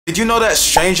Did you know that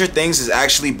Stranger Things is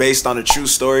actually based on a true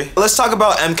story? Let's talk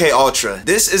about MK Ultra.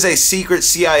 This is a secret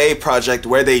CIA project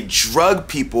where they drug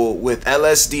people with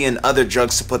LSD and other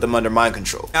drugs to put them under mind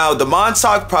control. Now, the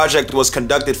Montauk project was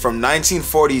conducted from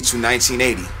 1940 to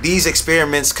 1980. These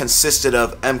experiments consisted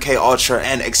of MK Ultra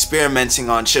and experimenting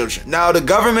on children. Now, the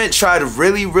government tried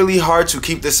really hard to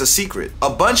keep this a secret. A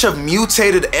bunch of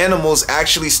mutated animals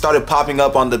actually started popping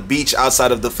up on the beach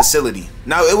outside of the facility.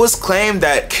 Now, it was claimed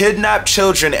that kidnapped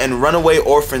children and runaway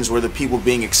orphans were the people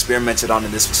being experimented on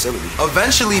in this facility.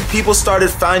 Eventually, people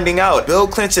started finding out. Bill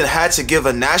Clinton had to give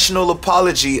a national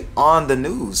apology on the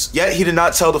news, yet he did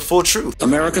not tell the full truth.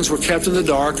 Americans were kept in the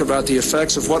dark about the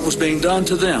effects of what was being done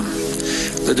to them.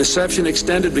 The deception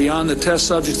extended beyond the test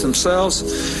subjects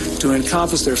themselves to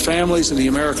encompass their families and the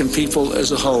American people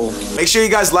as a whole. Make sure you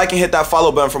guys like and hit that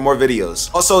follow button for more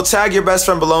videos. Also, tag your best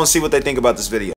friend below and see what they think about this video.